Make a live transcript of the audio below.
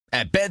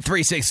At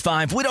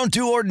Bet365, we don't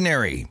do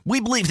ordinary. We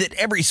believe that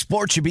every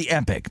sport should be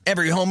epic.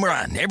 Every home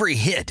run, every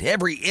hit,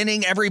 every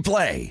inning, every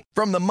play.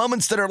 From the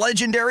moments that are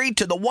legendary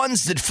to the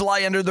ones that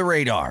fly under the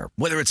radar.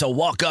 Whether it's a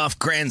walk-off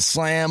grand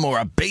slam or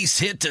a base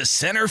hit to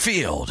center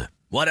field.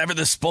 Whatever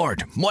the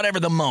sport, whatever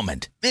the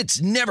moment.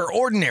 It's never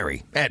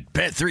ordinary at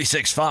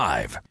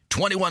Bet365.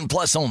 21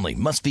 plus only.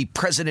 Must be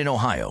present in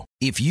Ohio.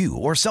 If you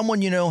or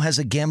someone you know has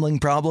a gambling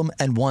problem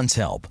and wants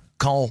help,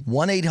 call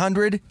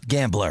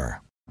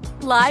 1-800-GAMBLER.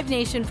 Live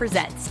Nation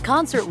presents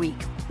Concert Week.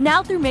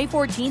 Now through May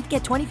 14th,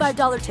 get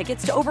 $25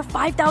 tickets to over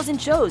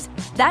 5,000 shows.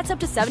 That's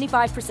up to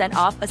 75%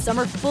 off a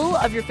summer full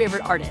of your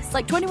favorite artists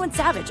like 21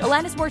 Savage,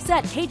 Alanis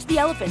Morissette, Cage the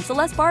Elephant,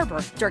 Celeste Barber,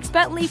 Dierks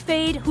Bentley,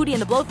 Fade, Hootie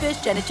and the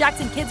Blowfish, Janet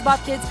Jackson, Kids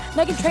Bop Kids,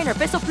 Meghan Trainor,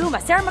 Peso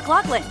Pluma, Sarah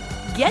McLachlan.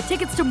 Get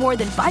tickets to more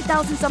than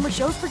 5,000 summer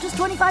shows for just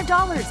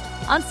 $25.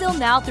 Until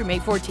now through May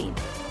 14th.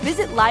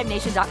 Visit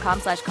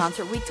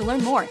LiveNation.com/Concert Week to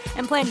learn more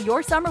and plan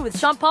your summer with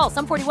Sean Paul,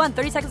 Sum 41,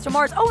 30 Seconds to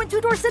Mars, and Two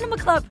Door Cinema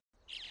Club.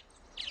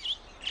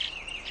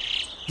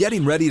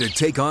 Getting ready to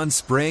take on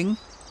spring?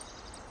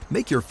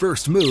 Make your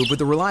first move with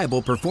the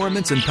reliable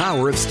performance and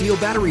power of Steel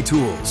battery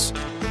tools.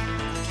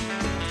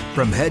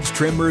 From hedge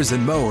trimmers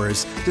and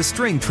mowers to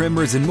string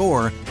trimmers and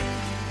more,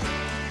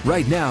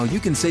 right now you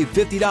can save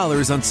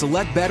 $50 on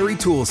select battery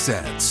tool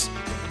sets.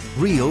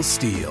 Real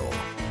Steel.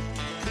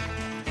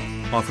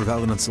 Offer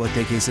valid on select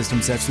AK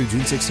system sets through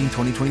June 16,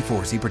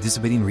 2024. See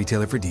participating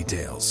retailer for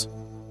details.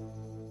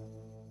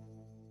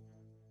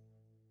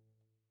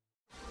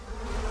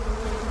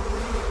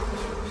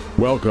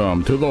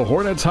 Welcome to the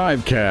Hornets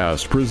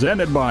Hivecast,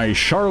 presented by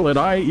Charlotte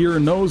Eye, Ear,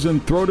 Nose,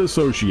 and Throat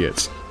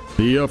Associates,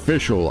 the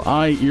official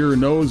eye, ear,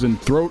 nose,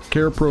 and throat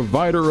care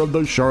provider of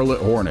the Charlotte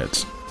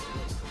Hornets.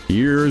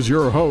 Here's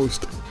your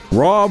host,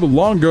 Rob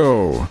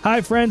Longo.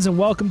 Hi, friends, and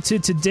welcome to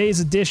today's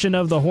edition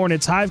of the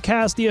Hornets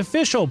Hivecast, the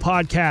official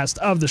podcast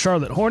of the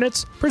Charlotte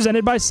Hornets,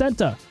 presented by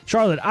Senta.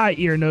 Charlotte Eye,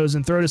 Ear, Nose,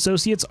 and Throat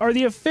Associates are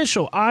the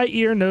official eye,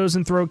 ear, nose,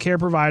 and throat care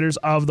providers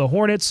of the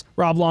Hornets.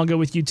 Rob Longo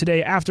with you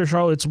today after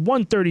Charlotte's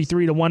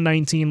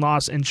 133-119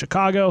 loss in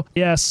Chicago.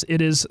 Yes, it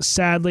is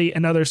sadly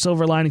another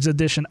Silver Linings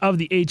edition of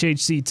the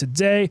HHC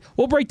today.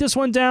 We'll break this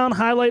one down,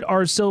 highlight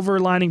our Silver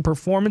Lining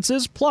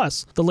performances,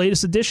 plus the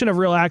latest edition of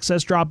Real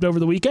Access dropped over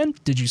the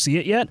weekend. Did you see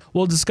it yet?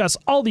 We'll discuss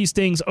all these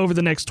things over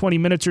the next 20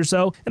 minutes or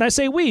so. And I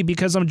say we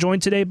because I'm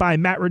joined today by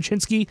Matt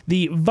Rachinsky,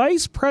 the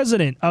Vice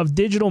President of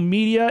Digital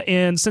Media.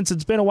 And since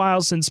it's been a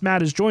while since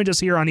Matt has joined us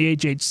here on the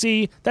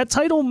HHC, that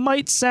title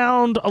might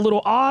sound a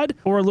little odd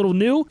or a little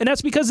new, and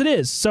that's because it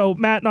is. So,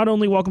 Matt, not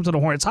only welcome to the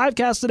Hornets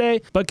Hivecast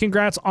today, but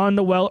congrats on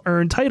the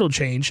well-earned title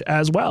change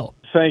as well.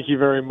 Thank you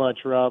very much,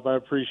 Rob. I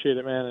appreciate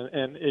it, man.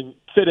 And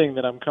fitting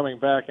that I'm coming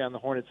back on the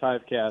Hornets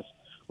Hivecast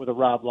with a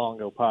Rob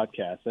Longo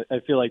podcast. I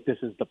feel like this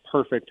is the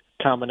perfect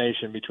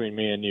combination between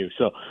me and you.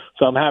 So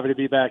I'm happy to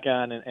be back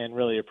on and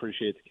really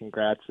appreciate the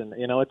congrats. And,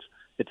 you know, it's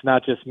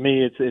not just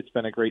me. It's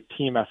been a great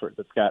team effort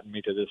that's gotten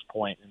me to this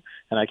point.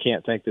 And I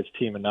can't thank this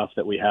team enough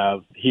that we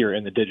have here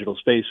in the digital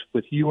space,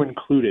 with you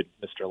included,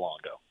 Mr.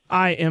 Longo.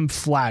 I am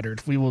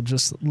flattered. We will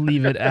just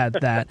leave it at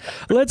that.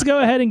 Let's go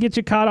ahead and get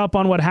you caught up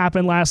on what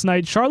happened last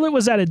night. Charlotte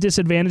was at a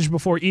disadvantage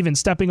before even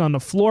stepping on the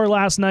floor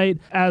last night,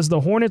 as the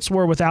Hornets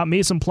were without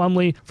Mason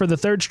Plumlee for the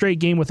third straight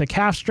game with a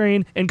calf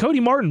strain, and Cody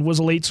Martin was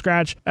a late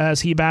scratch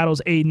as he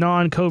battles a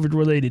non-COVID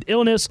related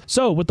illness.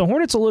 So with the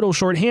Hornets a little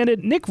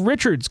shorthanded, Nick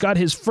Richards got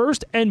his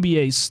first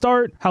NBA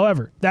start.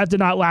 However, that did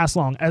not last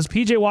long, as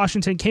PJ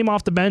Washington came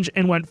off the bench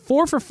and went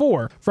 4 for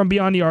 4 from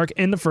beyond the arc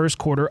in the first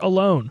quarter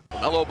alone.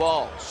 Mellow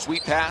ball,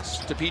 sweet pass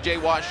to P.J.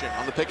 Washington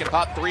on the pick and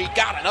pop three.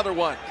 Got another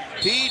one.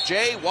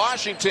 P.J.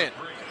 Washington.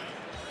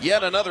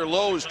 Yet another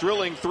Lowe's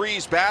drilling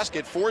threes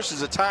basket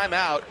forces a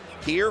timeout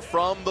here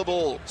from the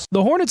Bulls.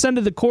 The Hornets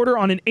ended the quarter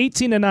on an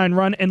 18-9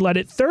 run and led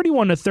it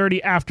 31-30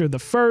 after the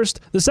first.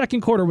 The second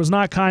quarter was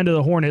not kind to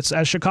the Hornets,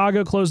 as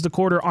Chicago closed the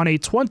quarter on a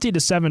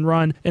 20-7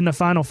 run in the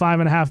final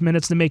 5.5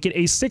 minutes to make it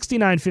a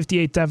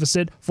 69-58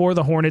 deficit for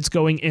the Hornets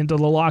going into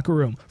the locker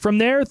room. From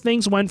there,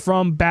 things went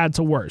from bad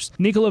to worse.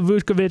 Nikola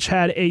Vucevic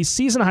had a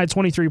season-high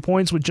 23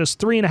 points with just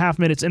 3.5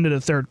 minutes into the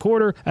third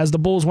quarter, as the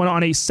Bulls went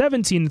on a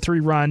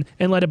 17-3 run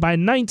and led it by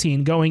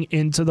 19 going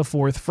into the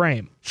fourth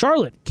frame.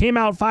 Charlotte came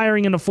out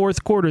firing in the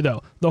fourth quarter,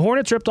 though. The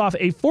Hornets ripped off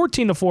a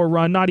 14-4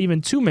 run not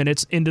even 2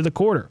 minutes into the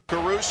quarter.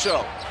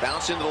 Caruso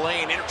bounced into the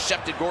lane,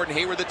 intercepted Gordon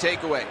Hayward the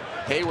takeaway.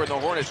 Hayward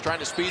and the Hornets trying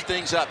to speed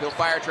things up. He'll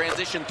fire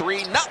transition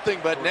three, nothing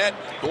but net.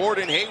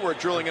 Gordon Hayward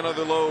drilling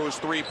another Lowe's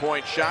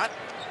three-point shot.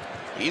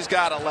 He's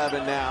got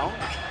 11 now.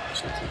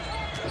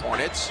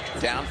 Hornets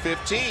down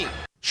 15.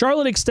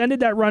 Charlotte extended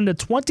that run to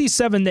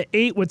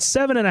 27-8 with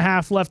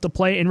 7.5 left to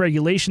play in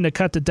regulation to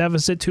cut the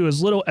deficit to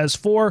as little as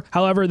 4.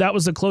 However, that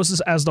was the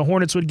closest as the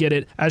Hornets would get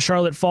it, as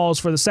Charlotte falls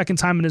for the second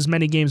time in as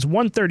many games,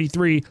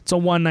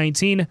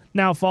 133-119,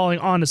 now falling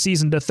on the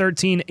season to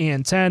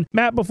 13-10.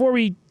 Matt, before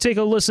we take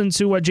a listen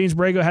to what James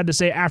Borrego had to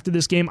say after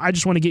this game, I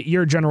just want to get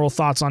your general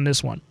thoughts on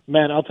this one.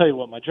 Man, I'll tell you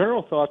what, my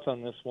general thoughts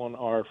on this one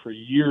are, for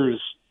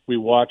years we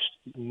watched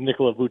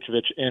Nikola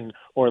Vucevic in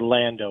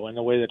Orlando and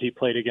the way that he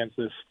played against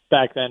this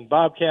back then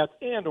Bobcats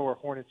and or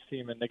Hornets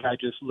team, and the guy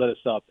just lit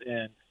us up.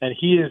 And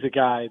he is a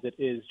guy that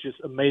is just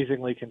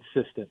amazingly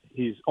consistent.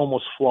 He's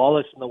almost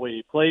flawless in the way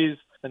he plays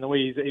and the way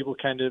he's able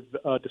to kind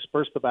of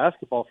disperse the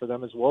basketball for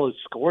them as well as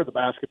score the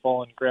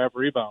basketball and grab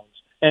rebounds.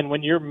 And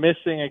when you're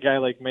missing a guy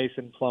like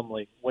Mason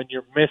Plumlee, when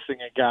you're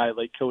missing a guy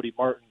like Cody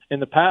Martin, in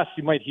the past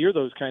you might hear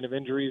those kind of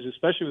injuries,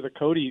 especially with a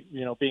Cody,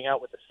 being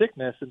out with a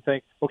sickness, and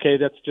think, okay,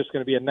 that's just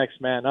going to be a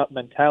next man up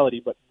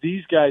mentality. But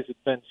these guys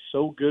have been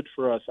so good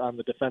for us on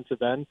the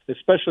defensive end,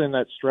 especially in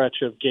that stretch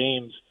of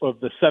games, of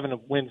the 7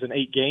 wins in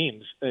 8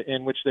 games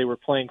in which they were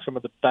playing some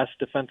of the best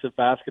defensive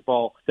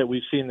basketball that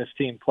we've seen this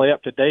team play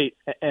up to date.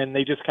 And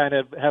they just kind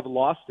of have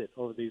lost it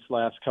over these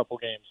last couple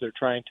games. They're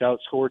trying to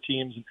outscore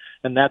teams,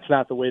 and that's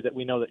not the way that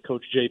we know that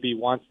Coach JB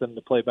wants them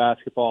to play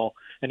basketball,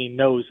 and he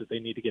knows that they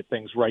need to get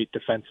things right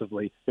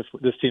defensively if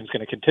this team's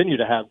going to continue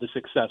to have the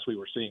success we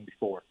were seeing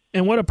before.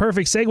 And what a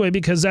perfect segue,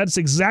 because that's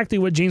exactly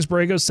what James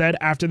Borrego said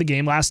after the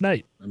game last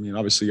night. I mean,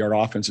 obviously our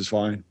offense is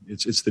fine.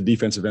 It's the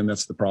defensive end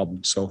that's the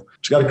problem. So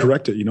just got to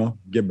correct it,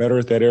 get better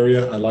at that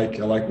area. I like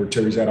where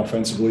Terry's at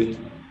offensively,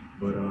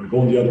 but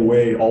going the other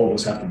way, all of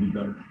us have to be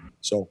better.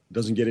 So it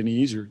doesn't get any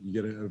easier. You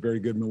get a very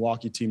good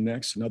Milwaukee team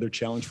next, another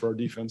challenge for our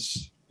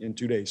defense in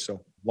 2 days.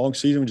 So long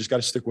season, we just got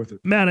to stick with it.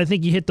 Man, I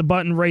think you hit the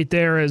button right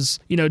there, as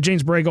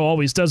James Borrego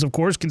always does, of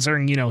course,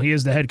 considering he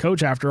is the head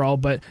coach after all.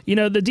 But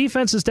the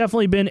defense has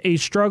definitely been a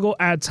struggle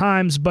at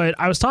times. But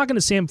I was talking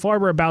to Sam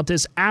Farber about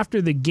this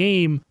after the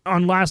game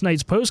on last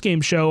night's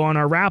postgame show on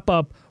our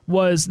wrap-up,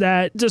 was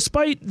that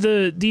despite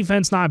the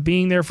defense not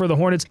being there for the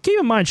Hornets, keep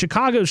in mind,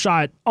 Chicago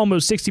shot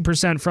almost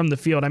 60% from the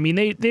field. I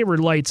mean, they were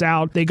lights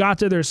out. They got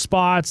to their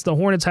spots. The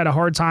Hornets had a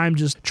hard time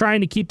just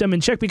trying to keep them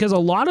in check because a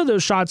lot of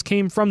those shots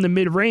came from the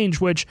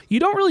mid-range, which you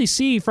don't really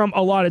see from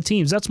a lot of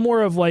teams. That's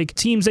more of like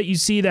teams that you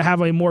see that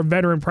have a more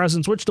veteran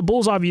presence, which the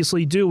Bulls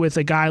obviously do with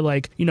a guy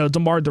like,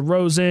 DeMar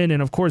DeRozan,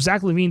 and of course,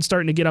 Zach LaVine's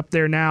starting to get up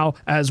there now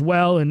as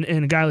well, and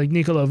a guy like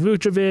Nikola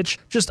Vucevic.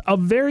 Just a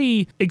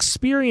very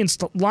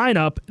experienced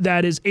lineup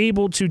that is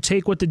able to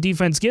take what the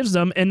defense gives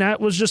them, and that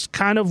was just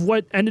kind of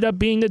what ended up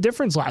being the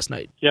difference last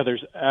night. Yeah,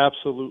 there's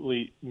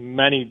absolutely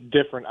many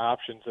different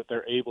options that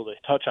they're able to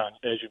touch on.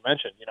 As you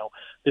mentioned,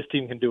 this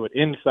team can do it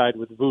inside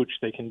with Vooch.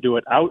 They can do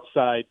it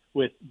outside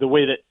with the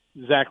way that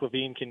Zach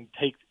LaVine can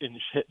take in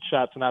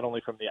shots not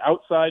only from the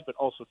outside, but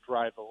also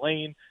drive the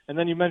lane. And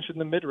then you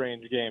mentioned the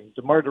mid-range game.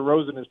 DeMar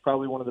DeRozan is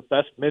probably one of the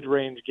best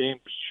mid-range game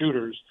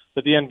shooters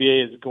that the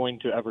NBA is going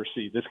to ever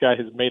see. This guy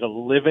has made a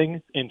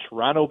living in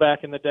Toronto back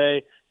in the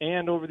day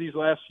and over these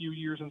last few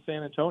years in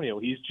San Antonio.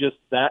 He's just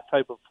that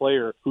type of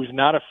player who's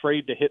not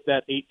afraid to hit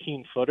that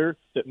 18-footer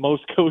that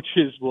most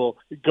coaches will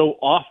go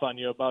off on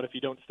you about if you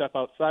don't step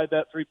outside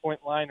that three-point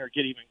line or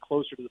get even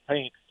closer to the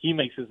paint. He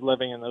makes his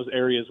living in those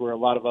areas where a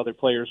lot of other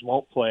players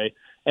won't play,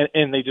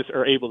 and they just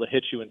are able to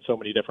hit you in so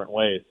many different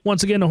ways.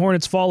 Once again, the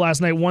Hornets fall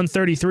last night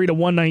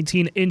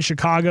 133-119 in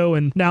Chicago,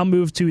 and now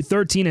move to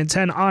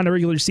 13-10 on the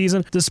regular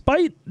season.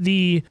 Despite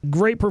the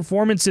great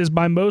performances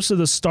by most of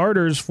the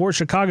starters for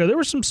Chicago, there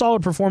were some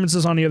solid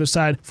performances on the other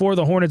side for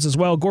the Hornets as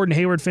well. Gordon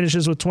Hayward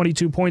finishes with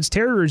 22 points.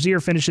 Terry Rozier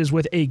finishes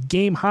with a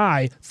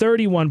game-high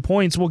 31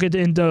 points. We'll get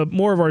into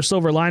more of our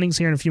silver linings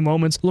here in a few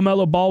moments.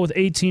 LaMelo Ball with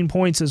 18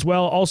 points as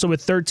well, also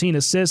with 13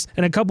 assists,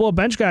 and a couple of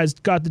bench guys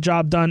got the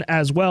job done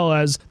as well,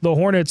 as the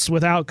Hornets,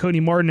 without Cody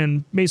Martin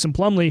and Mason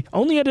Plumlee,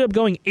 only ended up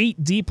going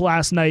 8 deep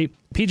last night.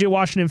 P.J.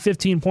 Washington,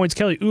 15 points.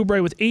 Kelly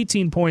Oubre with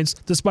 18 points,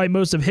 despite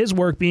most of his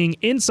work being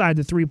inside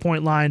the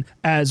three-point line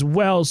as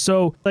well.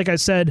 So, like I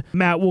said,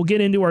 Matt, we'll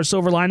get into our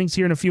silver linings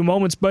here in a few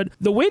moments, but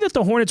the way that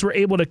the Hornets were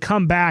able to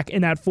come back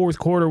in that fourth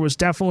quarter was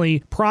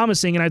definitely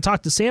promising, and I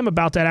talked to Sam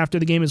about that after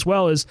the game as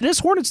well, is this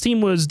Hornets team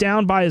was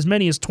down by as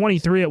many as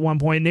 23 at one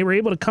point, and they were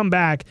able to come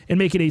back and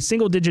make it a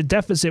single-digit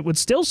deficit with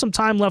still some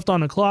time left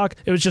on the clock.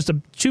 It was just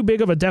too big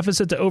of a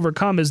deficit to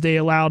overcome, as they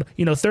allowed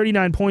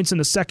 39 points in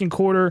the second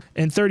quarter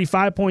and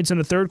 35 points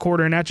in the third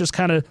quarter, and that just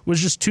kind of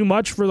was just too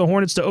much for the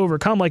Hornets to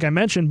overcome, like I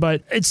mentioned.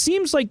 But it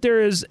seems like there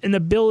is an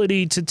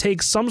ability to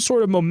take some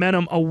sort of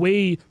momentum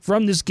away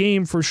from this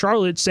game for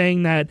Charlotte,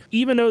 saying that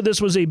even though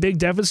this was a big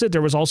deficit,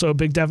 there was also a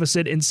big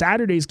deficit in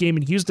Saturday's game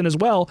in Houston as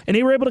well, and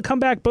they were able to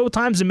come back both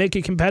times and make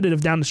it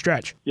competitive down the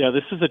stretch. Yeah,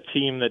 this is a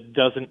team that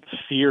doesn't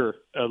fear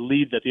a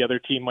lead that the other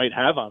team might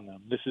have on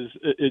them. This is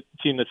a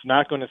team that's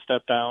not going to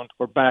step down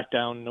or back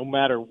down no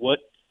matter what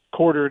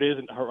quarter it is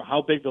and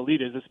how big the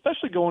lead is,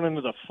 especially going into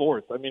the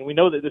fourth. I mean, we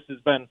know that this has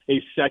been a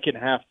second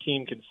half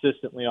team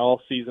consistently all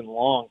season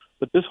long,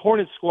 but this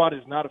Hornets squad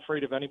is not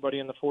afraid of anybody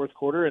in the fourth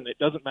quarter, and it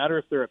doesn't matter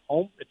if they're at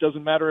home. It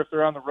doesn't matter if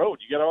they're on the road.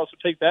 You got to also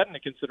take that into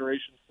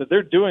consideration, that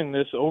they're doing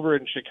this over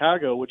in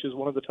Chicago, which is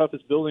one of the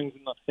toughest buildings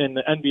in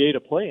the NBA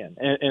to play in,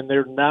 and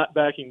they're not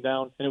backing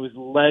down, and it was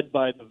led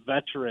by the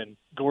veteran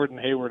Gordon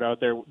Hayward out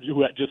there,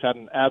 who just had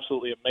an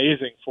absolutely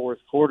amazing fourth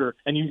quarter.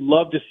 And you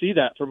love to see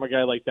that from a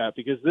guy like that,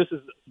 because this is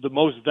the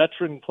most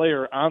veteran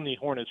player on the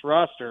Hornets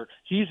roster.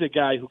 He's a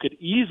guy who could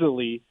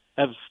easily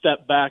have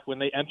stepped back when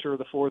they enter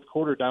the fourth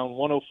quarter down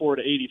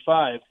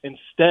 104-85.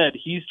 Instead,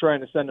 he's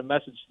trying to send a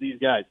message to these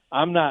guys.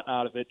 I'm not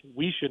out of it.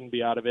 We shouldn't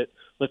be out of it.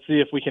 Let's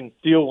see if we can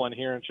steal one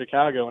here in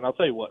Chicago. And I'll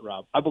tell you what,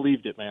 Rob, I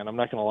believed it, man. I'm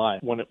not going to lie.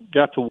 When it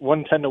got to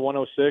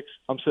 110-106,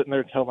 I'm sitting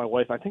there telling my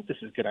wife, I think this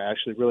is going to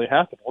actually really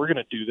happen. We're going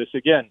to do this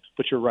again.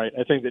 But you're right.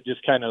 I think that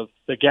just kind of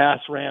the gas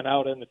ran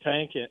out in the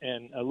tank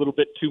and a little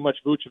bit too much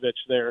Vucevic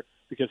there,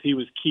 because he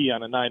was key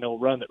on a 9-0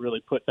 run that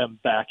really put them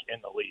back in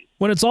the lead.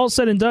 When it's all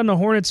said and done, the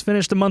Hornets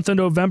finished the month of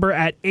November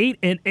at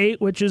 8-8,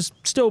 which is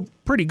still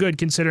pretty good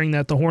considering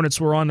that the Hornets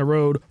were on the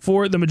road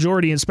for the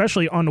majority,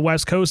 especially on the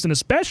West Coast, and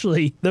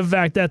especially the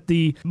fact that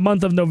the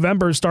month of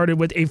November started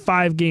with a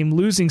 5-game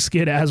losing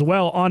skid as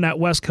well on that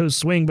West Coast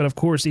swing. But of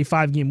course, the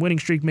 5-game winning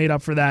streak made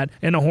up for that,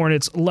 and the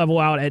Hornets level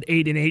out at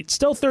 8-8,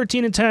 still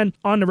 13-10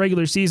 on the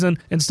regular season,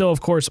 and still,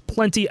 of course,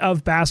 plenty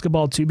of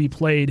basketball to be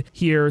played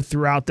here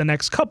throughout the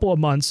next couple of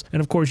months.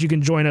 And of course, you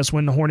can join us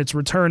when the Hornets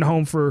return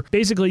home for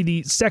basically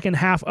the second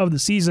half of the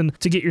season.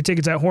 To get your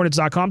tickets at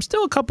Hornets.com.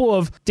 Still a couple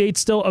of dates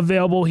still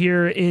available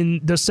here in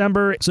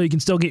December, so you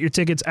can still get your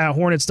tickets at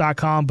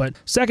Hornets.com. But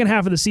second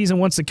half of the season,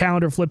 once the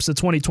calendar flips to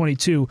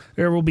 2022,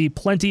 there will be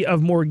plenty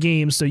of more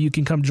games, so you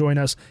can come join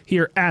us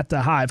here at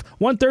the Hive.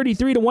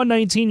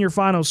 133-119 your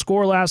final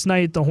score last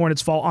night. The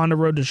Hornets fall on the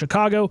road to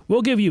Chicago.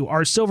 We'll give you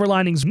our silver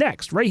linings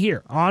next, right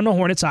here on the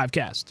Hornets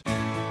Hivecast.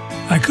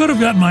 I could have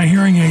gotten my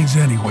hearing aids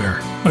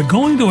anywhere, but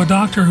going to a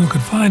doctor who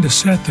could find a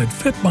set that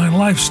fit my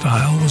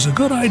lifestyle was a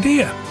good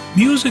idea.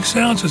 Music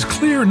sounds as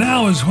clear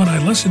now as when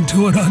I listened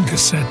to it on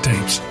cassette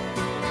tapes.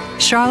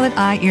 Charlotte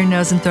Eye, Ear,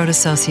 Nose, and Throat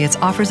Associates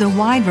offers a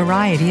wide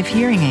variety of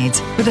hearing aids.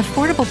 With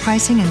affordable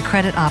pricing and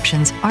credit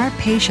options, our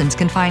patients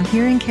can find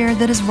hearing care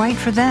that is right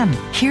for them.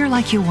 Hear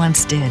like you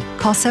once did.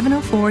 Call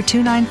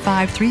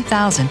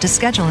 704-295-3000 to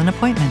schedule an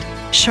appointment.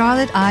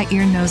 Charlotte Eye,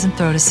 Ear, Nose, and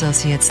Throat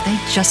Associates. They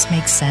just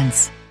make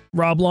sense.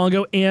 Rob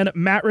Longo and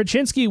Matt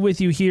Rachinsky with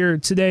you here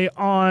today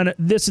on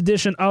this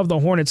edition of the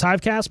Hornets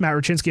Hivecast. Matt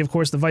Rachinsky, of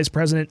course, the Vice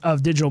President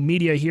of Digital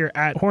Media here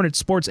at Hornets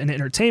Sports and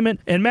Entertainment.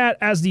 And Matt,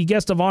 as the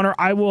guest of honor,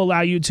 I will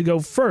allow you to go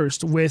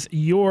first with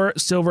your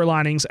silver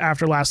linings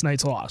after last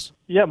night's loss.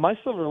 Yeah, my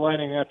silver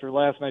lining after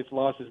last night's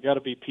loss has got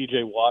to be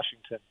P.J.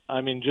 Washington.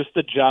 I mean, just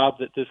the job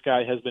that this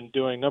guy has been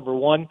doing. Number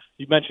one,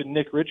 you mentioned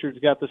Nick Richards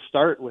got the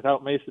start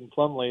without Mason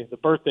Plumlee, the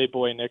birthday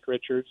boy Nick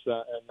Richards,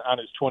 and on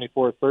his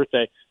 24th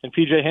birthday. And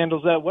P.J.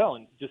 handles that well.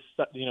 And just,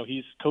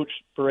 he's Coach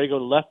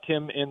Borrego left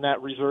him in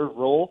that reserve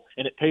role,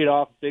 and it paid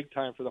off big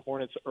time for the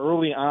Hornets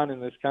early on in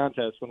this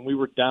contest when we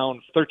were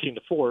down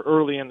 13-4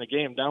 early in the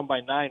game, down by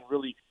 9,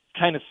 really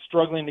kind of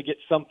struggling to get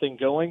something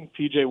going.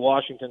 P.J.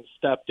 Washington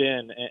stepped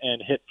in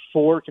and hit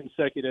 4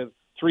 consecutive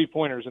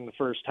three-pointers in the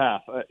first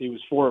half. He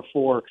was 4 of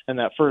 4 in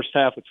that first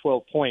half with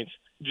 12 points.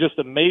 Just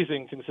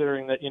amazing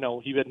considering that,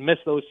 he had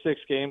missed those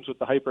 6 games with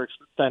the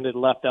hyperextended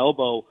left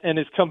elbow and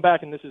has come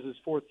back, and this is his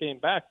 4th game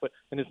back, but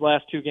in his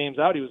last 2 games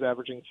out, he was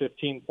averaging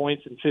 15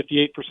 points and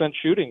 58%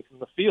 shooting from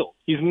the field.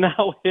 He's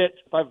now hit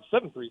 5 of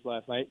 7 threes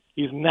last night.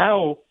 He's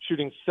now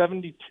shooting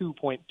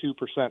 72.2%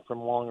 from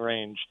long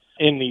range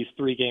in these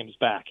 3 games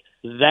back.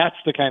 That's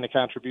the kind of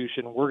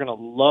contribution we're going to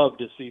love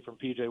to see from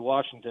P.J.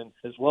 Washington,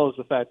 as well as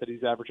the fact that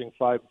he's averaging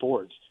 5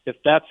 boards. If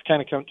that's the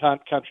kind of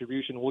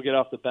contribution we'll get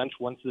off the bench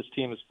once this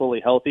team is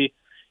fully healthy,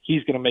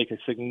 he's going to make a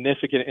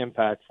significant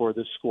impact for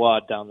this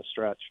squad down the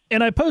stretch.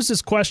 And I posed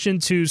this question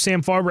to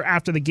Sam Farber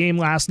after the game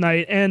last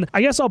night, and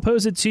I guess I'll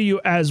pose it to you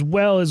as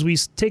well as we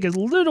take a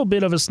little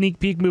bit of a sneak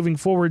peek moving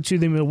forward to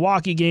the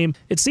Milwaukee game.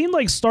 It seemed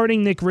like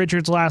starting Nick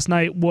Richards last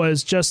night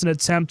was just an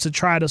attempt to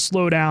try to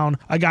slow down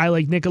a guy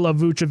like Nikola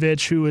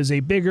Vucevic, who is a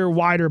bigger,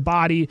 wider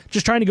body,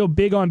 just trying to go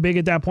big on big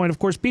at that point. Of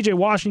course, P.J.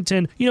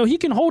 Washington, he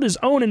can hold his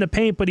own in the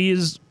paint, but he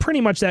is pretty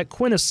much that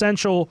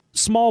quintessential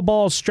small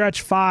ball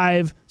stretch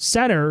 5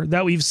 center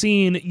that we've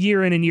seen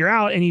year in and year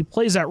out, and he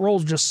plays that role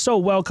just so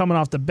well coming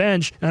off the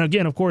bench. And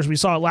again, of course, we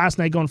saw it last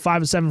night going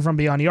 5 of 7 from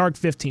beyond the arc,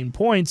 15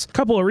 points, a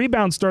couple of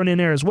rebounds thrown in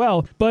there as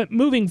well. But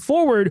moving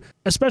forward,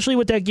 especially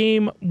with that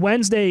game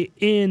Wednesday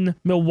in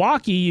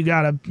Milwaukee, you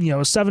got a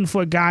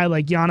 7-foot guy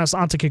like Giannis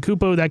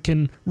Antetokounmpo that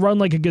can run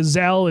like a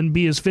gazelle and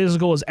be as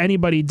physical as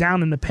anybody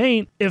down in the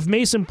paint. If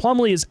Mason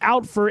Plumlee is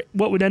out for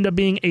what would end up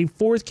being a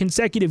 4th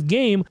consecutive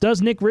game,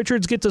 does Nick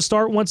Richards get to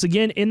start once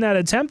again in that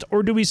attempt,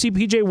 or do we see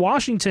P.J.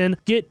 Washington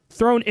get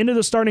thrown into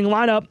the starting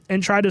lineup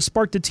and try to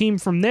spark the team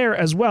from there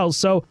as well?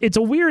 So it's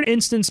a weird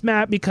instance,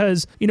 Matt,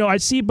 because, I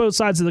see both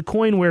sides of the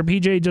coin where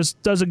PJ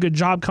just does a good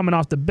job coming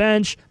off the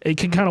bench. It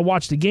can kind of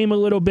watch the game a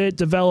little bit,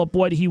 develop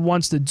what he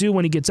wants to do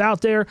when he gets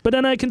out there. But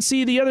then I can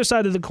see the other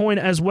side of the coin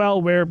as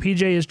well, where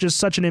PJ is just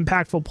such an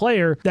impactful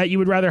player that you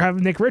would rather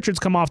have Nick Richards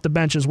come off the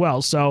bench as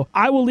well. So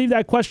I will leave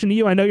that question to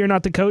you. I know you're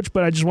not the coach,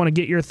 but I just want to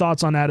get your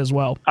thoughts on that as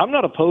well. I'm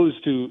not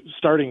opposed to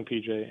starting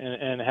PJ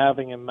and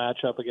having him match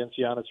up against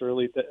Giannis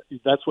early.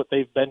 That's what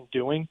they've been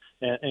doing,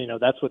 and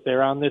that's what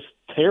they're on this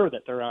tear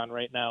that they're on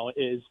right now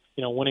is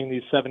winning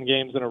these 7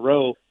 games in a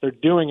row. They're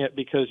doing it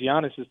because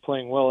Giannis is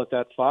playing well at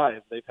that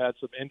 5. They've had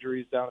some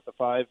injuries down at the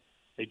 5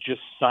 They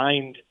just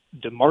signed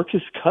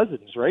DeMarcus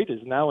Cousins, right, is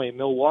now a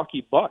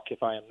Milwaukee Buck,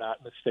 if I am not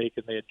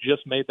mistaken. They had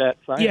just made that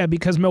sign. Yeah,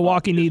 because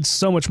Milwaukee needs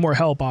so much more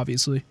help,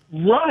 obviously.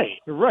 Right.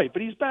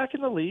 But he's back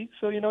in the league.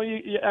 So,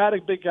 you add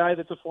a big guy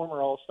that's a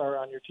former All-Star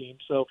on your team.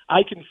 So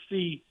I can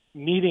see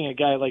needing a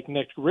guy like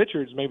Nick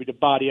Richards maybe to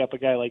body up a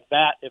guy like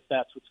that if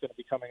that's what's going to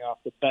be coming off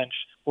the bench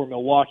for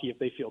Milwaukee if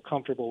they feel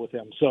comfortable with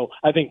him. So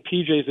I think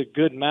PJ's a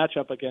good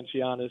matchup against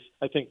Giannis.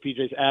 I think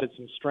PJ's added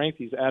some strength.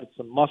 He's added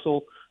some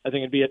muscle. I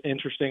think it'd be an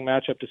interesting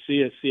matchup to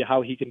see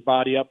how he can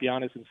body up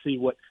Giannis and see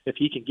if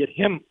he can get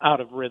him out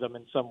of rhythm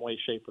in some way,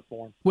 shape, or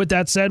form. With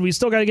that said, we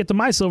still got to get to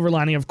my silver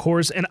lining, of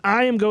course, and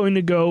I am going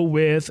to go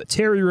with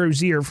Terry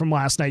Rozier from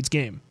last night's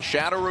game.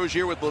 Shadow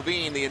Rozier with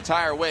Levine the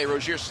entire way.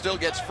 Rozier still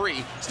gets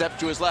free. Steps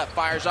to his left,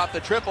 fires off the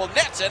triple,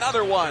 nets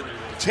another one.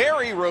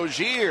 Terry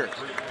Rozier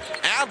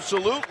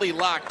absolutely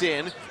locked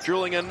in,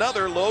 drilling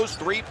another Lowe's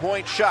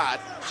three-point shot.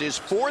 It's his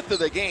fourth of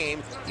the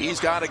game. He's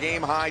got a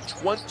game-high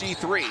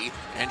 23,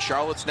 and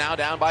Charlotte's now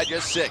down by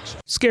just 6.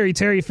 Scary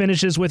Terry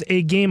finishes with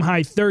a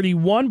game-high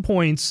 31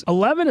 points,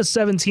 11 of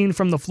 17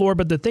 from the floor,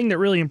 but the thing that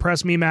really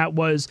impressed me, Matt,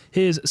 was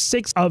his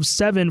 6 of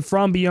 7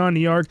 from beyond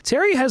the arc.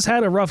 Terry has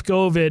had a rough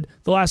go of it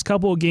the last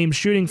couple of games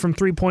shooting from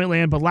three-point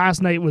land, but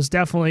last night was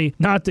definitely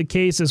not the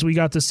case as we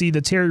got to see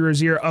the Terry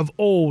Rozier of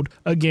old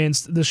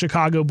against the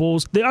Chicago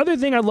Bulls. The other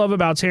thing I love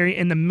about Terry,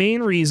 and the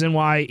main reason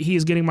why he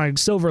is getting my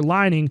silver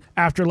lining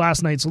after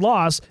last night's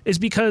loss, is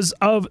because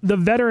of the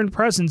veteran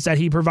presence that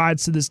he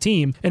provides to this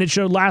team, and it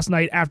showed last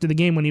night after the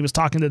game when he was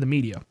talking to the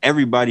media.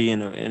 Everybody in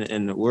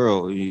the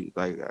world,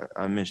 like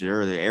I mentioned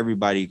earlier,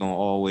 everybody gonna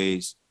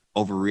always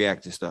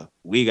overreact to stuff.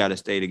 We got to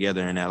stay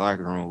together in that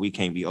locker room. We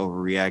can't be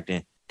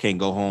overreacting. Can't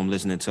go home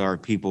listening to our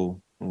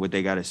people and what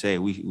they got to say.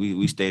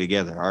 We stay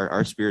together.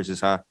 Our spirits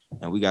is high,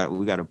 and we got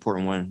an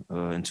important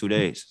one in 2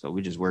 days. So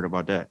we just worried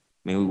about that.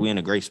 I mean, we in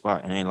a great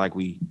spot. It ain't like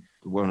we're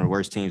one of the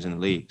worst teams in the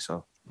league.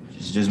 So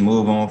just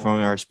move on from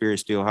it. Our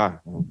spirit's still high.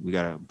 We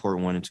got an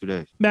important one in 2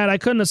 days. Matt, I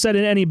couldn't have said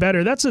it any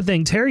better. That's the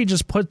thing. Terry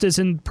just put this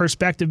in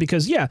perspective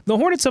because, yeah, the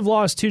Hornets have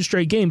lost 2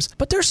 straight games,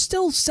 but they're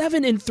still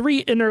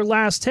 7-3 in their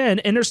last 10,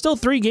 and they're still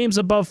 3 games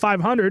above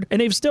 500,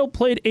 and they've still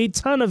played a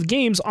ton of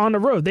games on the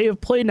road. They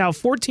have played now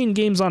 14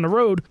 games on the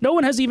road. No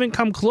one has even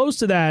come close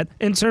to that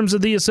in terms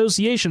of the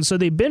association. So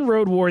they've been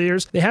road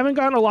warriors. They haven't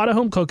gotten a lot of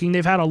home cooking.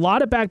 They've had a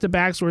lot of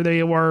back-to-backs where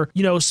they were,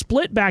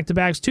 split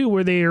back-to-backs too,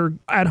 where they are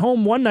at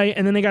home one night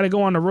and then they got to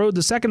go on the road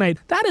the second night.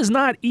 That is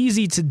not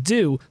easy to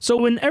do. So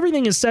when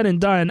everything is said and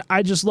done,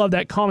 I just love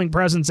that calming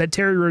presence that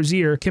Terry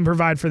Rozier can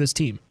provide for this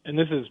team. And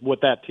this is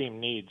what that team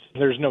needs.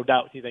 There's no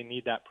doubt they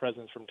need that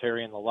presence from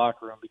Terry in the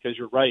locker room because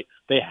you're right.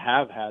 They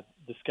have had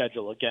the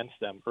schedule against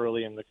them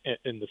early in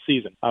the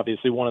season.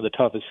 Obviously, one of the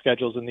toughest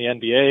schedules in the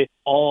NBA.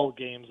 All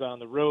games on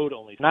the road,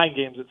 only 9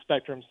 games at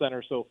Spectrum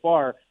Center so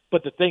far.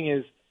 But the thing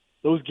is,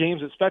 those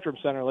games at Spectrum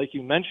Center, like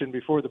you mentioned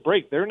before the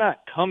break, they're not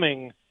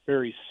coming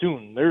very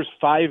soon. There's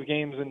 5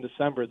 games in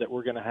December that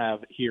we're going to have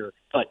here,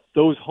 but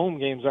those home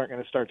games aren't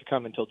going to start to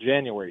come until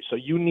January. So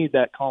you need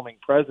that calming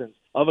presence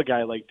of a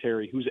guy like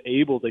Terry who's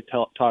able to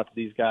talk to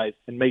these guys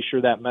and make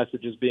sure that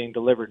message is being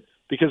delivered.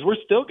 Because we're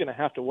still going to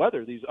have to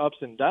weather these ups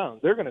and downs.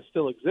 They're going to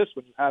still exist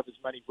when you have as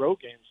many road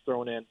games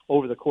thrown in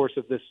over the course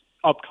of this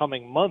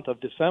upcoming month of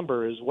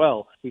December as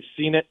well. We've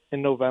seen it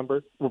in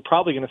November. We're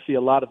probably going to see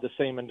a lot of the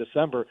same in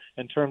December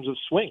in terms of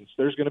swings.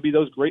 There's going to be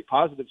those great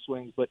positive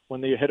swings, but when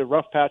they hit a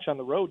rough patch on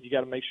the road, you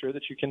got to make sure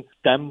that you can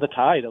stem the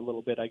tide a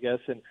little bit, I guess,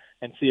 and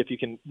see if you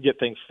can get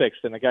things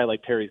fixed. And a guy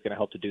like Terry is going to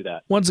help to do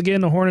that. Once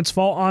again, the Hornets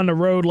fall on the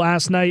road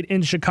last night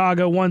in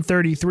Chicago,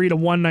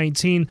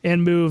 133-119,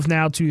 and move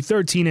now to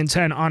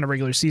 13-10 on a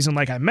regular season,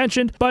 like I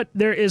mentioned, but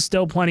there is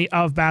still plenty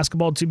of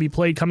basketball to be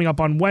played coming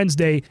up on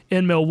Wednesday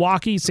in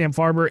Milwaukee. Sam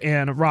Farber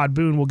and Rod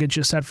Boone will get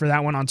you set for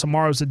that one on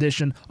tomorrow's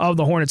edition of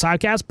the Hornets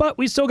Hivecast, but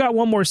we still got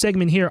one more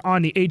segment here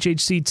on the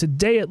HHC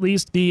today, at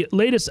least. The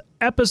latest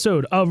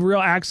episode of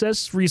Real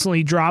Access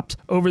recently dropped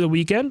over the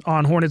weekend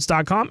on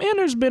Hornets.com, and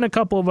there's been a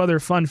couple of other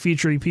fun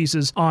featuring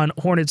pieces on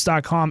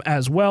Hornets.com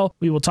as well.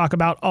 We will talk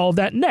about all of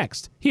that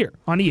next here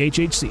on the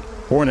HHC.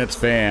 Hornets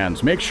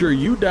fans, make sure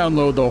you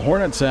download the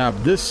Hornets app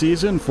this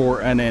season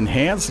for an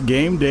enhanced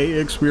game day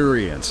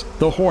experience.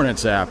 The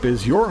Hornets app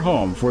is your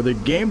home for the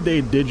game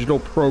day digital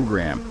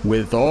program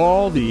with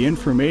all the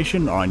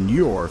information on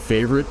your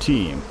favorite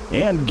team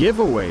and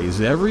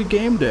giveaways every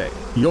game day.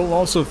 You'll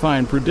also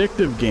find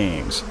predictive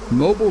games,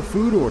 mobile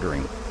food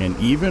ordering, and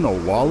even a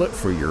wallet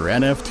for your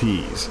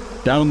NFTs.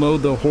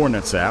 Download the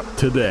Hornets app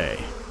today.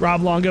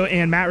 Rob Longo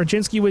and Matt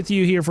Raczynski with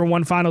you here for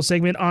one final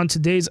segment on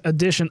today's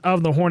edition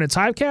of the Hornets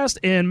Hivecast.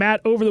 And Matt,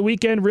 over the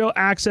weekend, Real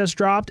Access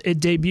dropped. It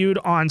debuted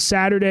on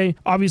Saturday.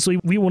 Obviously,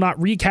 we will not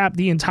recap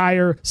the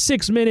entire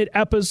 6-minute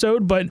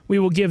episode, but we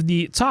will give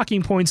the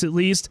talking points at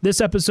least.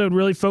 This episode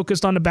really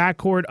focused on the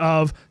backcourt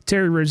of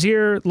Terry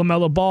Rozier,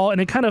 LaMelo Ball,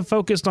 and it kind of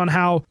focused on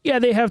how,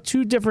 they have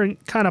 2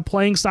 different kind of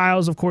playing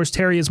styles. Of course,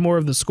 Terry is more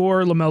of the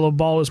scorer, LaMelo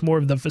Ball is more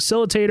of the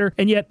facilitator,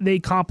 and yet they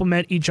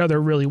complement each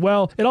other really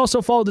well. It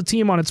also followed the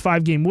team on its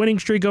 5-game 5-game winning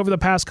streak over the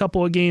past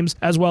couple of games,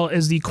 as well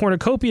as the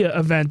Cornucopia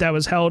event that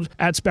was held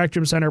at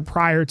Spectrum Center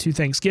prior to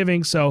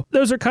Thanksgiving. So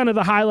those are kind of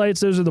the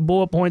highlights. Those are the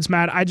bullet points,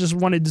 Matt. I just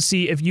wanted to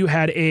see if you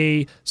had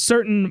a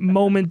certain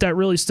moment that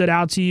really stood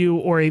out to you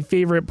or a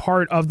favorite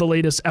part of the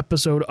latest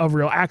episode of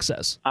Real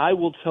Access. I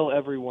will tell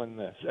everyone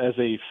this. As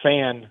a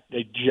fan,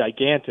 a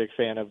gigantic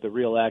fan of the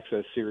Real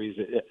Access series,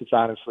 it's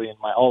honestly, in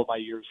all of my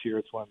years here,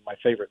 it's one of my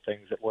favorite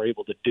things that we're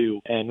able to do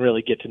and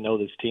really get to know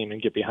this team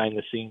and get behind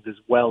the scenes, as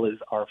well as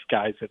our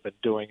guys have been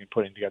doing and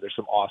putting together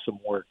some awesome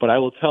work. But I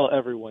will tell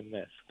everyone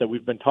this, that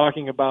we've been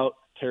talking about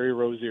Terry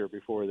Rozier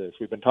before this.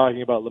 We've been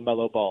talking about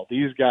LaMelo Ball.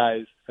 These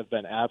guys have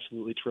been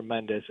absolutely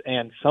tremendous.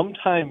 And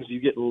sometimes you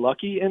get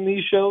lucky in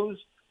these shows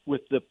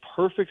with the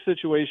perfect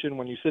situation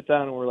when you sit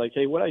down and we're like,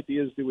 hey, what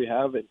ideas do we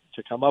have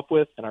to come up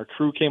with? And our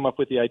crew came up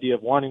with the idea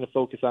of wanting to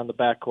focus on the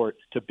backcourt,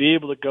 to be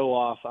able to go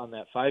off on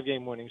that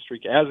 5-game winning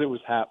streak as it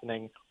was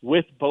happening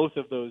with both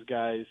of those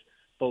guys,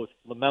 both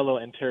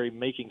LaMelo and Terry,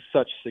 making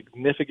such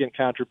significant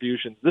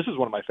contributions. This is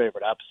one of my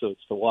favorite episodes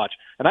to watch.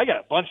 And I got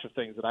a bunch of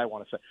things that I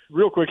want to say.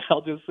 Real quick,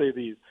 I'll just say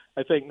these.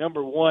 I think,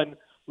 number one,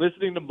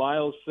 listening to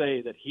Miles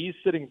say that he's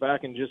sitting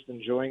back and just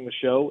enjoying the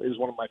show is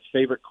one of my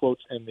favorite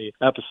quotes in the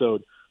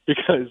episode,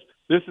 because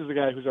this is a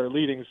guy who's our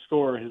leading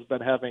scorer, has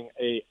been having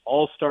a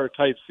all-star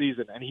type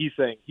season, and he's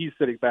saying he's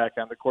sitting back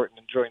on the court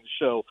and enjoying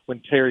the show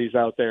when Terry's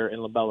out there and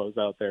LaMelo's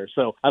out there.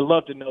 So I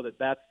love to know that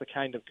that's the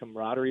kind of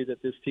camaraderie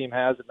that this team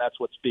has, and that's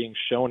what's being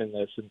shown in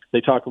this. And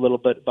they talk a little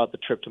bit about the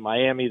trip to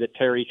Miami that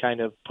Terry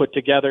kind of put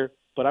together.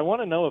 But I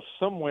want to know if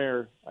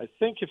somewhere, I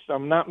think if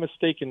I'm not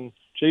mistaken,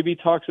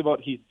 JB talks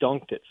about he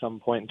dunked at some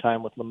point in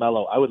time with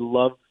LaMelo. I would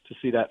love to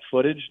see that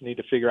footage, need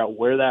to figure out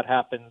where that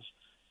happens.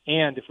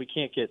 And if we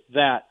can't get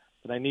that,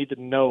 then I need to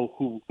know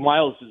who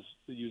Miles is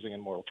using in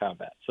Mortal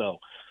Kombat, so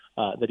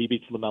that he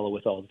beats LaMelo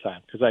with all the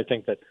time, because I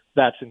think that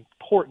that's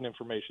important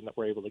information that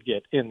we're able to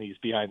get in these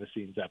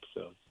behind-the-scenes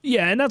episodes.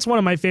 Yeah, and that's one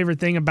of my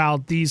favorite thing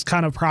about these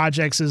kind of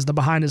projects is the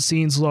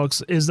behind-the-scenes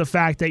looks, is the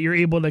fact that you're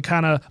able to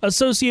kind of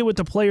associate with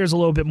the players a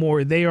little bit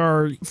more. They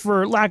are,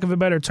 for lack of a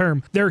better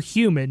term, they're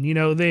human. You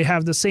know, they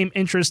have the same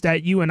interest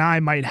that you and I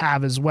might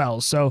have as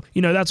well. So,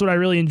 you know, that's what I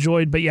really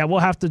enjoyed. But yeah, we'll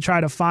have to try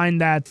to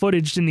find that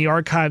footage in the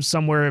archives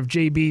somewhere of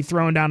JB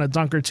throwing down a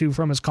dunk or two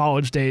from his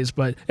college days.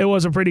 But it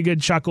was a pretty good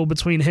chuckle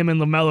between him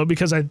and LaMelo,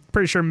 because I'm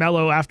pretty sure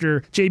Melo,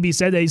 after JB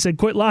said that, he said,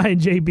 "Quit lying,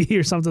 JB,"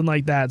 or something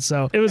like that.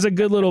 So it was a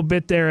good little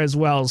bit there as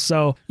well.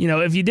 So, you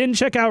know, if you didn't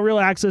check out Real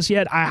Access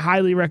yet, I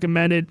highly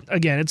recommend it.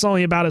 Again, it's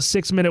only about a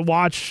 6-minute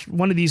watch.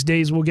 One of these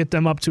days, we'll get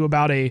them up to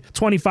about a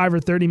 25 or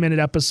 30-minute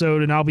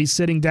episode, and I'll be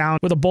sitting down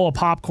with a bowl of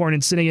popcorn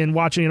and sitting and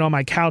watching it on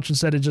my couch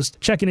instead of just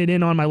checking it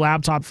in on my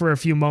laptop for a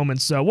few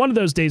moments. So one of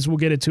those days, we'll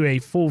get it to a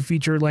full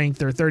feature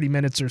length or 30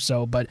 minutes or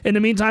so. But in the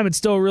meantime, it's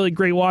still a really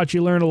great watch.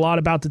 You learn a lot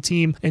about the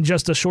team in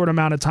just a short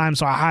amount of time.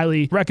 So I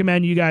highly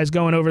recommend you guys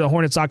going over to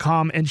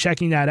Hornets.com and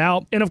checking that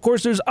out. And of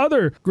course, there's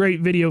other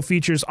great video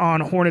features on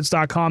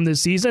Hornets.com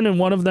this season, and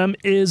one of them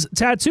is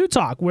Tattoo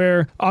Talk,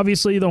 where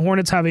obviously the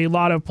Hornets have a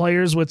lot of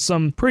players with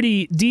some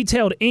pretty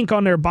detailed ink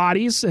on their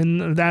bodies,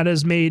 and that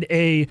has made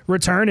a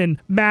return.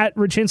 And Matt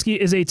Raczynski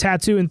is a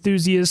tattoo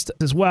enthusiast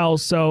as well,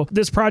 so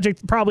this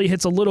project probably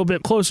hits a little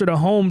bit closer to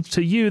home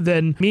to you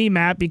than me,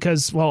 Matt,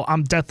 because, well,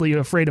 I'm deathly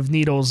afraid of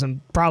needles and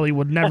probably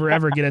would never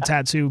ever get a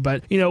tattoo.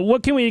 But, you know,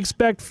 what can we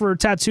expect for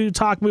Tattoo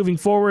Talk moving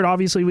forward?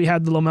 Obviously, we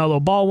had the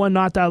LaMelo Ball one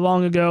not that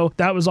long ago.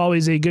 That was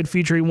always a good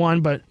featuring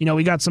one, but, you know,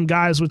 we got some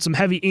guys with some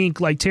heavy ink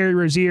like Terry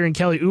Rozier and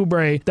Kelly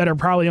Oubre that are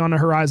probably on the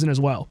horizon as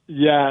well.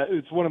 Yeah,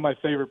 it's one of my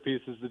favorite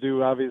pieces to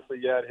do. Obviously,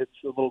 yeah, it hits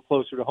a little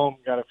closer to home.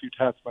 Got a few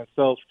tats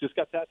myself. Just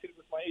got tattooed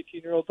with my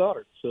 18-year-old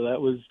daughter, so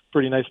that was a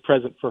pretty nice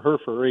present for her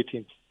for her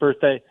 18th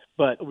birthday.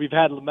 But we've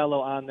had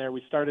LaMelo on there.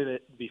 We started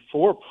it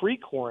before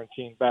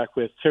pre-quarantine back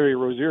with Terry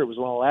Rozier. It was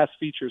one of the last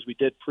features we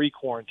did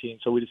pre-quarantine,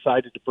 so we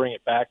decided to bring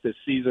it back this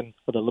season.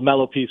 But the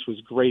LaMelo piece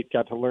was great.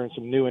 Got to learn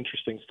some new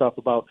interesting stuff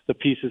about the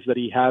pieces that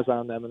he has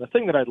on them. And the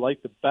thing that I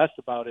like the best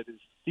about it is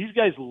these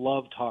guys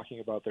love talking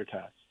about their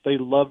tats. They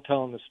love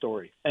telling the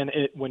story. And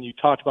when you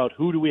talked about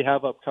who do we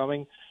have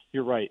upcoming,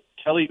 you're right.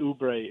 Kelly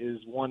Oubre is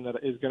one that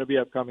is going to be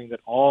upcoming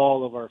that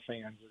all of our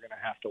fans are going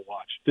to have to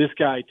watch. This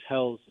guy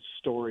tells the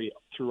story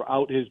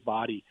throughout his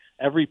body.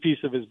 Every piece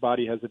of his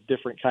body has a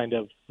different kind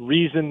of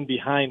reason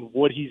behind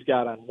what he's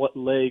got on what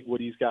leg,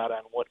 what he's got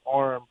on what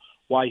arm,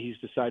 why he's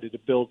decided to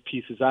build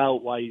pieces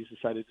out, why he's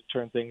decided to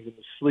turn things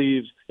into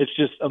sleeves. It's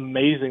just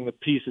amazing the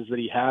pieces that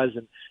he has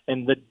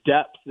and the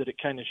depth that it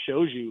kind of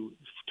shows you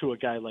to a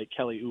guy like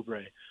Kelly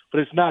Oubre. But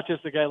it's not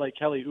just a guy like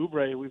Kelly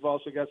Oubre. We've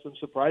also got some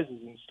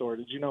surprises in store.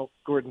 Did you know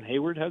Gordon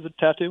Hayward has a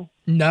tattoo?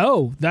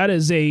 No, that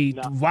is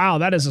wow,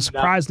 that is a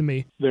surprise to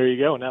me. There you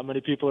go. Not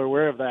many people are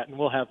aware of that, and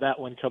we'll have that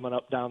one coming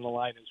up down the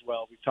line as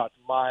well. We talked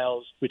to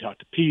Miles, we talked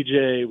to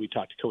PJ, we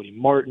talked to Cody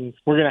Martin.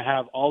 We're going to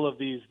have all of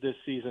these this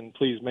season.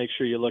 Please make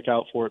sure you look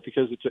out for it,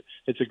 because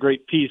it's a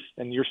great piece,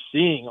 and you're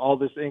seeing all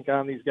this ink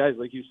on these guys.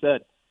 Like you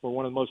said, we're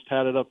one of the most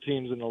tatted up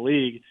teams in the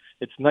league.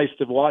 It's nice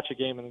to watch a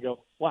game and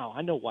go, wow,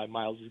 I know why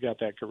Miles has got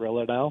that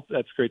gorilla now.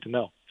 That's great to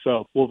know.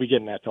 So we'll be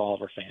getting that to all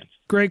of our fans.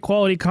 Great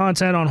quality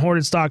content on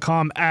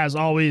Hornets.com as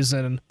always,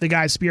 and the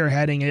guy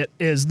spearheading it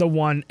is the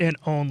one and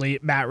only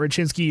Matt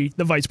Rachinsky,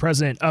 the Vice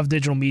President of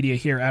Digital Media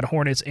here at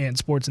Hornets and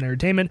Sports and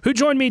Entertainment, who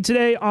joined me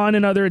today on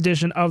another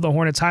edition of the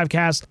Hornets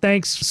Hivecast.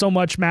 Thanks so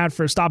much, Matt,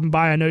 for stopping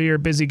by. I know you're a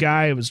busy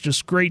guy. It was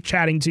just great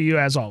chatting to you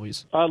as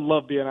always. I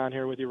love being on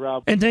here with you,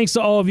 Rob. And thanks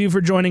to all of you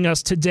for joining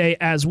us today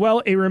as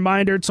well. A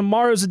reminder,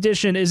 tomorrow's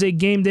edition is a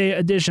game day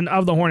edition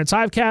of the Hornets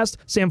Hivecast.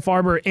 Sam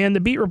Farber and the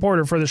beat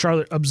reporter for the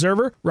Charlotte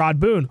Observer, Rod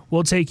Boone,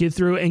 will take you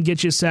through and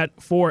get you set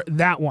for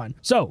that one.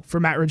 So, for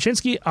Matt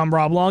Rachinsky, I'm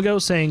Rob Longo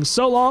saying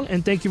so long,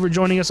 and thank you for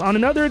joining us on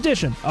another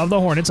edition of the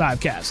Hornets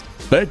Hivecast.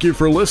 Thank you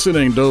for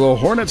listening to the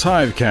Hornets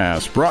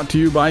Hivecast, brought to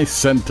you by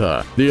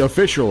Senta, the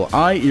official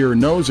eye, ear,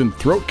 nose, and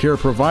throat care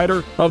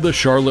provider of the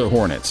Charlotte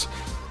Hornets.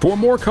 For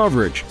more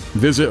coverage,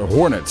 visit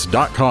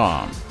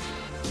Hornets.com.